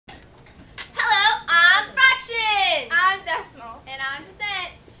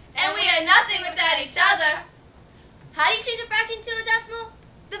are nothing without each other. How do you change a fraction to a decimal?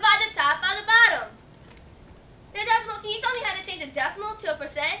 Divide the top by the bottom. The decimal, can you tell me how to change a decimal to a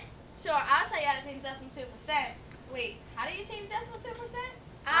percent? Sure, I'll tell you how to change a decimal to a percent. Wait, how do you change a decimal to a percent?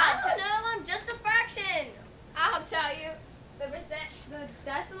 I don't know, I'm just a fraction. I'll tell you. The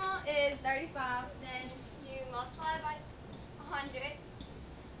decimal is 35, then you multiply by 100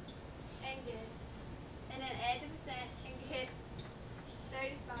 and get it. And then add the percent and get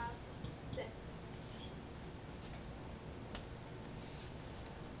 35 cents.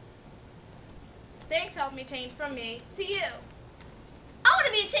 Thanks for helping me change from me to you. I want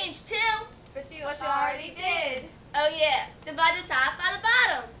to be changed too. But you already did. Oh yeah, divide the top by the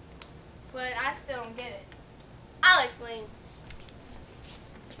bottom. But I still don't get it. I'll explain.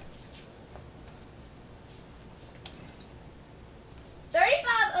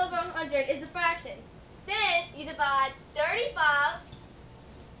 Over 100 is a fraction. Then you divide 35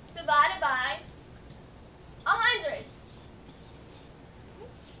 divided by 100.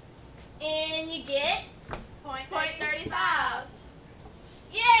 And you get 0.35.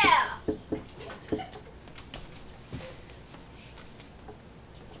 Yeah!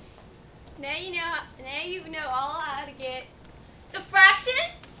 Now you know all how to get the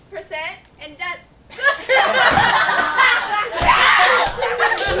fraction, percent, and that